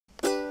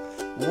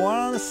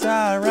Once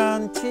I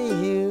ran to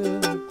you,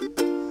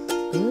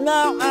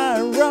 now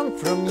I run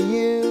from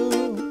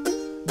you.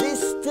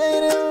 This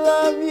tainted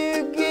love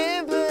you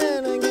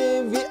given, I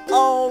give you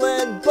all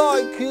that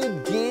boy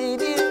could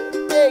give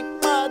you. Take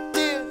my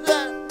tears,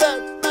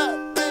 that's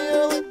my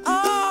feeling.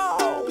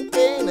 Oh,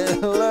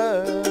 tainted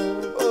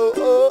love. Oh,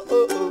 oh,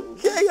 oh, oh.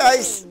 Hey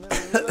guys.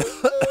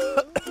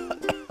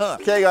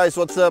 Hey guys,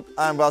 what's up?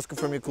 I'm Vasco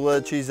from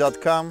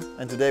ukulelecheese.com,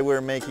 and today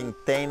we're making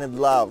Tainted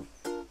Love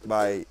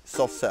by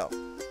Soft Cell.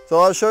 So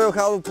I'll show you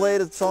how to play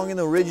the song in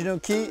the original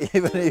key,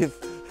 even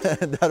if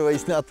that way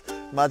it's not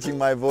matching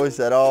my voice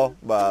at all,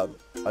 but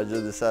I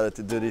just decided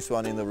to do this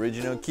one in the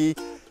original key.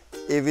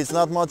 If it's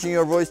not matching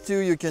your voice too,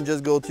 you can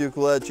just go to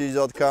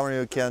ukulelecheese.com and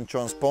you can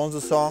transpose the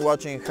song,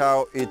 watching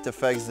how it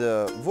affects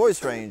the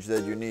voice range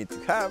that you need to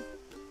have,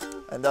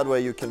 and that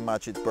way you can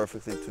match it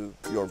perfectly to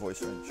your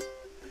voice range.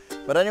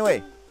 But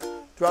anyway,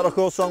 throughout the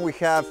whole song we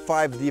have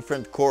 5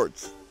 different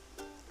chords.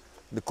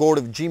 The chord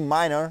of G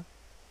minor,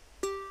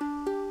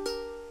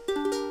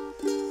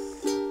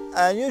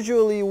 and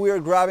usually we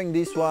are grabbing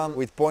this one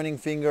with pointing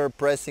finger,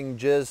 pressing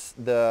just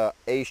the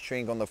A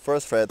string on the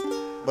first fret.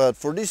 But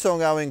for this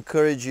song I would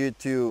encourage you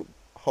to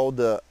hold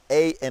the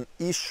A and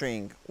E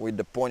string with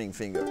the pointing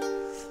finger.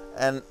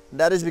 And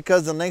that is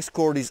because the next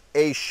chord is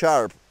A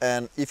sharp,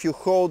 and if you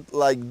hold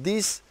like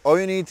this, all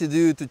you need to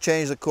do to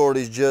change the chord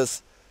is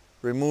just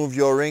remove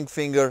your ring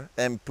finger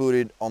and put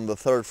it on the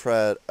 3rd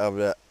fret of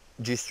the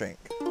G string.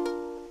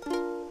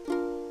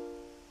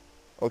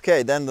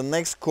 Okay, then the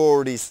next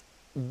chord is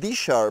D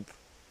sharp.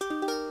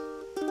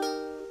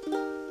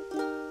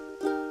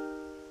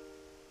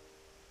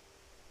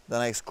 The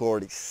next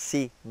chord is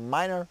C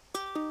minor.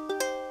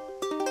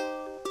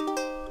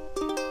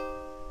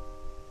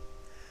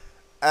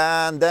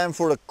 And then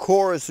for the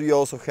chorus we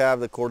also have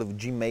the chord of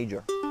G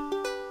major.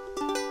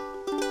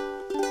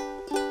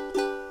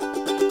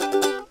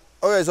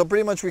 Okay, so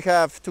pretty much we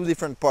have 2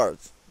 different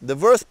parts. The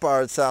verse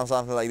part sounds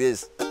something like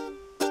this.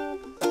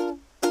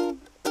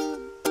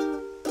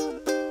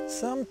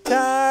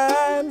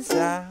 Sometimes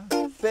I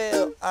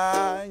feel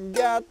I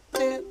got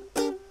to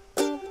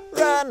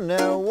run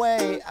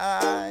away,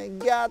 I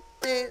got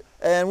it.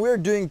 And we're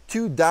doing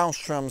 2 down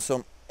strums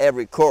on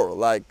every chord,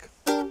 like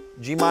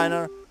G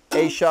minor,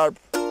 A sharp,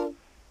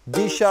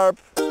 D sharp,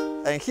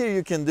 and here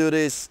you can do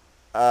this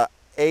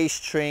A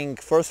string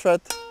 1st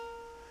fret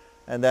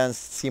and then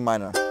C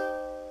minor.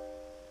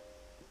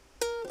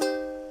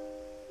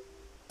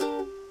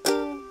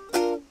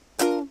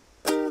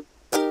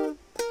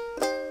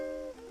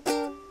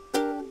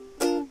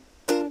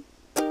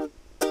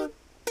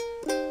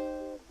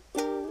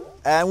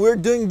 And we're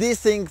doing this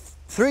thing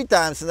 3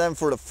 times, and then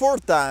for the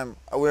 4th time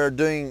we're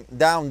doing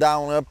down,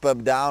 down, up,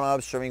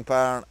 strumming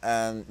pattern,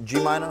 and G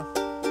minor,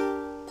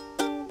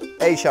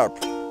 A sharp,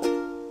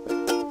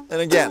 and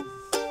again.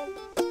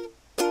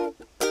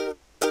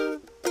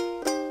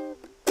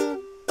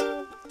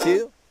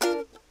 2,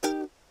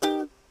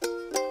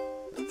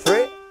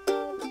 3,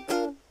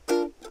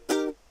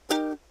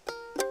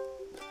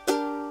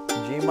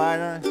 G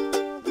minor,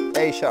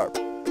 A sharp.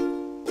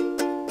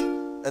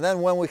 And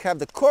then when we have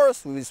the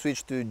chorus, we will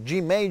switch to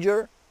G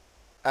major,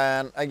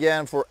 and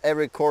again for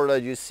every chord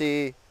that you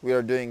see, we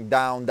are doing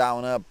down,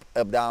 down, up,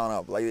 down,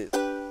 up, like this.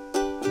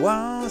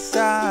 Once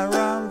I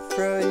run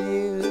from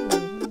you,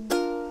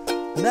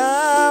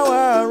 now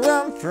I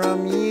run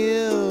from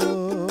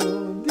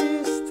you.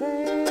 This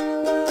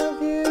tainted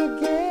love you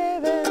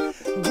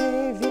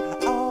gave you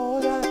all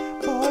that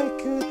boy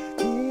could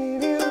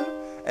give you.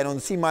 And on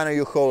C minor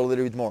you hold a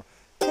little bit more.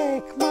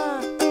 Take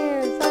my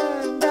ears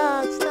and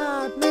that's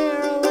not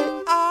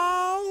Marilyn.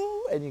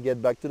 Oh, and you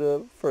get back to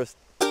the first.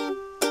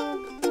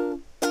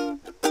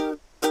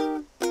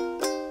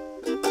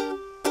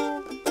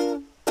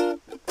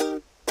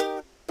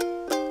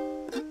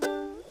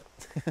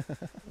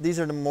 These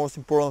are the most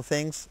important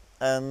things,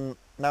 and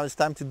now it's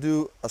time to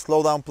do a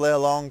slow down play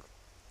along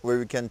where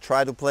you can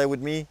try to play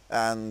with me,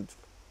 and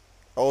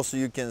also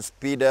you can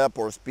speed up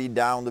or speed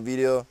down the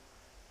video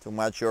to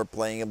match your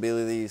playing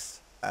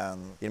abilities,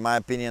 and in my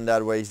opinion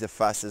that way is the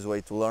fastest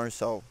way to learn,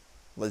 so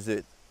let's do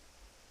it.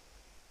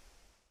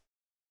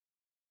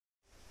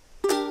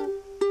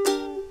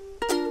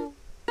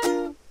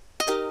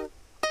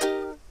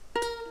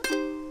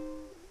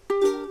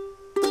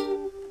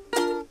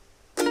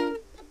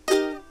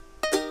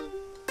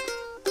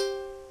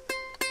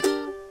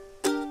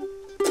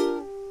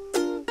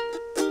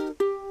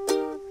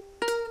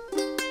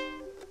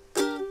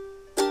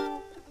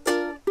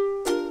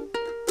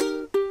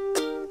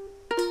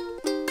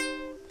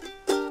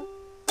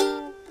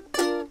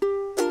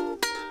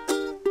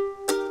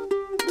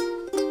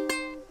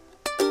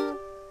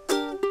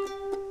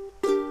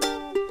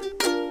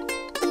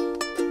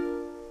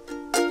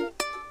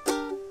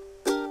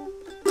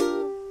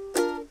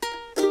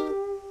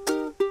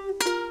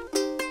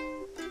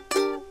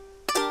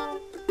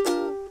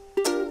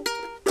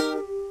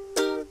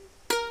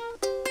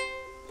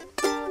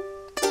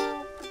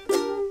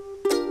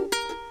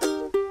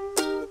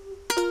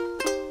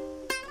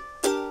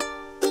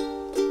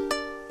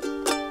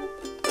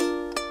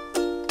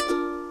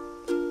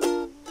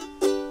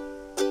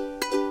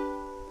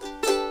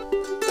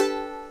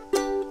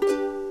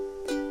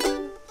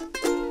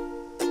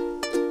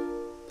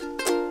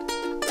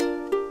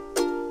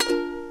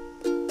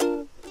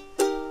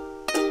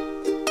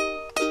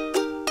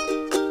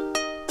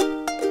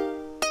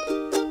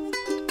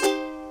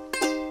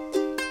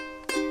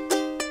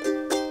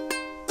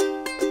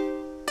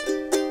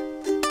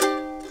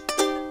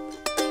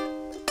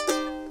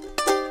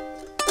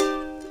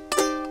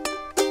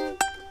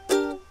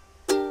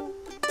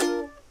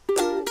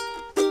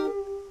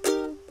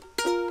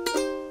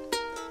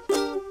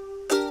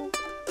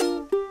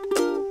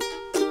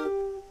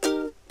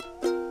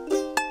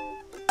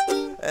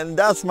 And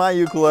that's my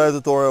ukulele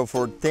tutorial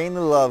for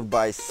Tainted Love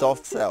by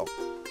Soft Cell.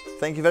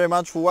 Thank you very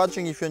much for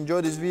watching. If you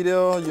enjoyed this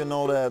video, you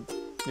know that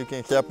you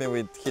can help me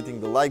with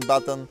hitting the like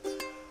button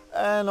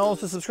and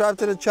also subscribe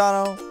to the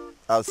channel.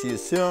 I'll see you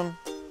soon.